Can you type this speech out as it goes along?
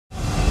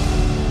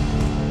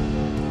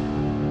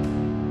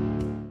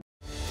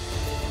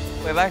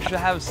We've actually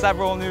have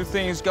several new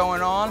things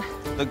going on.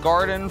 The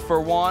garden, for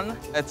one,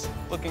 it's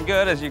looking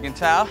good, as you can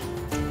tell.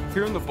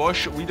 Here in the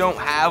bush, we don't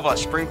have a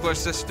sprinkler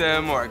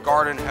system or a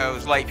garden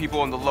hose like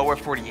people in the lower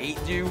 48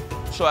 do.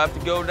 So I have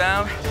to go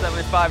down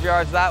 75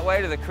 yards that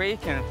way to the creek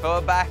and fill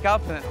it back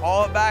up and then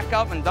haul it back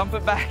up and dump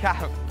it back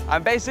out.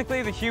 I'm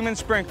basically the human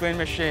sprinkling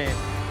machine.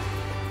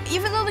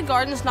 Even though the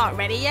garden's not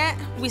ready yet,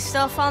 we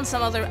still found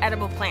some other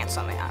edible plants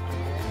on the island.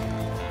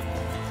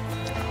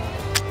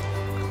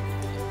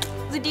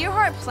 The deer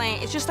heart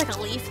plant is just like a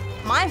leaf.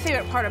 My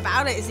favorite part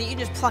about it is that you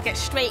just pluck it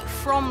straight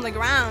from the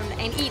ground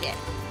and eat it.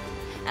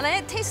 And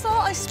it tastes a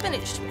lot like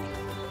spinach to me.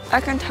 I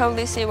can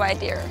totally see why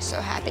deer are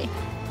so happy.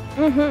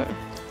 It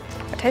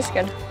tastes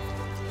good.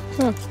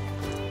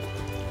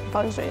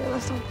 Bugs are eating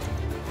this one.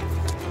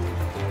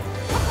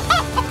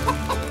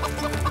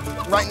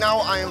 Right now,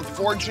 I am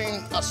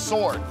forging a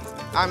sword.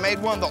 I made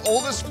one of the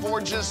oldest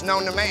forges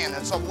known to man.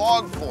 It's a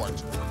log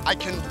forge. I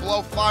can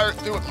blow fire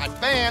through with my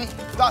fan,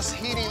 thus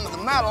heating the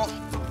metal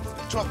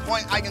to a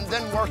point I can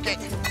then work it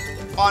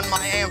on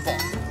my anvil.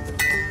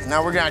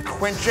 Now we're gonna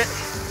quench it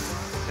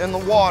in the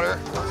water.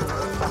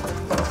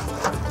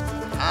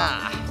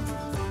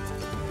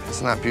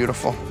 Isn't that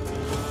beautiful?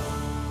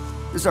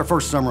 This is our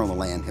first summer on the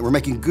land, and we're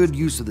making good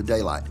use of the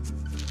daylight.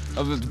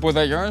 Oh, were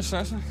they yours,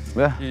 Cecil?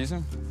 Yeah. You use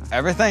them?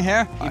 Everything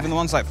here? Even the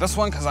ones like this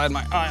one, because I had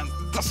my eye on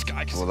this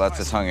guy. Well, that's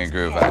a tongue and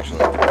groove,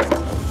 actually.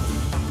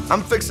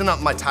 I'm fixing up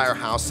my tire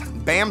house.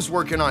 Bam's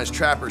working on his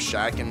trapper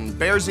shack, and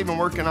Bear's even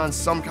working on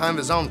some kind of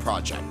his own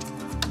project.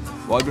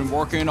 Well, I've been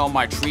working on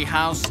my tree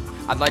house.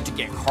 I'd like to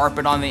get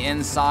carpet on the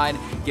inside,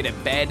 get a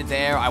bed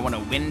there. I want a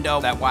window,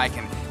 that way I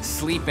can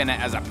sleep in it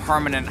as a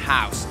permanent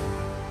house.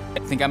 I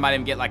think I might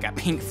even get like a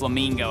pink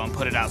flamingo and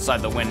put it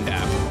outside the window.